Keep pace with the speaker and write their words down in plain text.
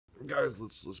guys,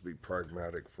 let's be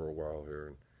pragmatic for a while here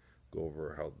and go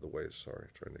over how the way. Sorry,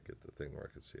 trying to get the thing where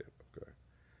I can see it. Okay,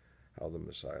 how the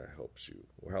Messiah helps you.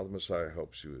 Well, how the Messiah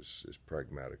helps you is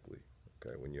pragmatically.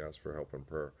 Okay, when you ask for help in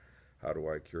prayer, how do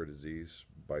I cure disease?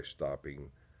 By stopping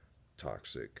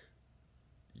toxic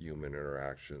human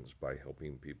interactions, by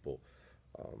helping people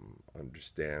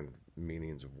understand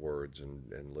meanings of words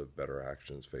and live better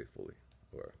actions faithfully.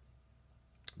 Okay.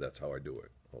 That's how I do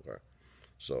it. Okay.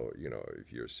 So,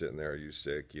 if you're sitting there, you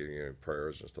sick, you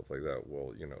prayers and stuff like that,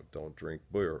 well, don't drink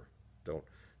beer. Don't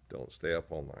don't stay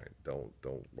up all night.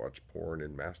 Don't watch porn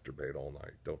and masturbate all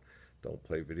night. Don't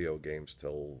play video games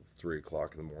till 3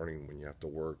 o'clock in the morning when you have to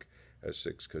work at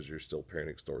 6 because you're still paying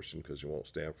extortion because you won't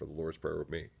stand for the Lord's Prayer with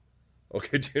me.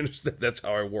 Okay, do you understand? That's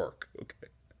how I work. Okay.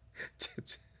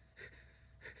 It's,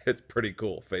 it's pretty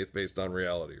cool. Faith based on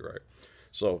reality, right?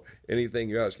 So anything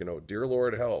you ask, dear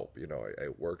Lord, help,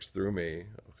 it works through me.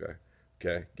 Okay.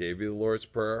 Okay. Gave you the Lord's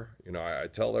Prayer. I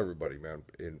tell everybody, man,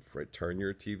 turn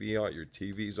your TV on, your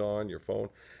TV's on, your phone,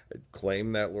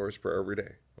 claim that Lord's Prayer every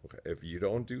day. Okay. If you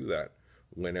don't do that,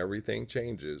 when everything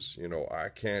changes, I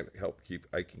can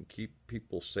keep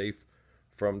people safe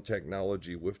from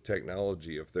technology with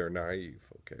technology if they're naive.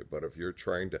 Okay. But if you're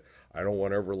I don't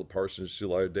want every person to see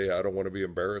the light of day. I don't want to be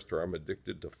embarrassed or I'm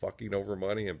addicted to fucking over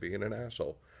money and being an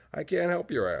asshole. I can't help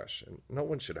your ass. And no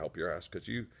one should help your ass because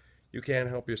you can't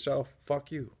help yourself.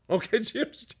 Fuck you. Okay.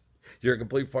 You're a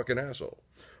complete fucking asshole.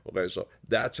 Okay. So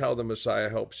that's how the Messiah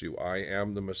helps you. I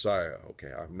am the Messiah.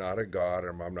 Okay. I'm not a God.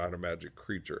 I'm not a magic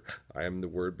creature. I am the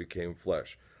Word became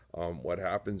flesh. What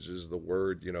happens is the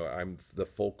Word, I'm the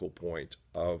focal point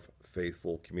of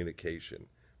faithful communication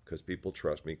because people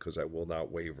trust me because I will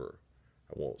not waver.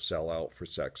 I won't sell out for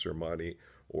sex or money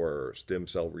or stem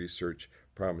cell research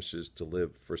promises to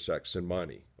live for sex and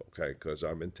money, okay, because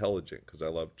I'm intelligent, because I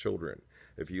love children.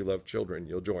 If you love children,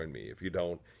 you'll join me. If you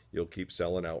don't, you'll keep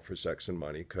selling out for sex and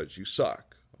money because you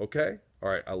suck, okay? All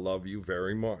right, I love you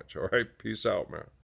very much. All right, peace out, man.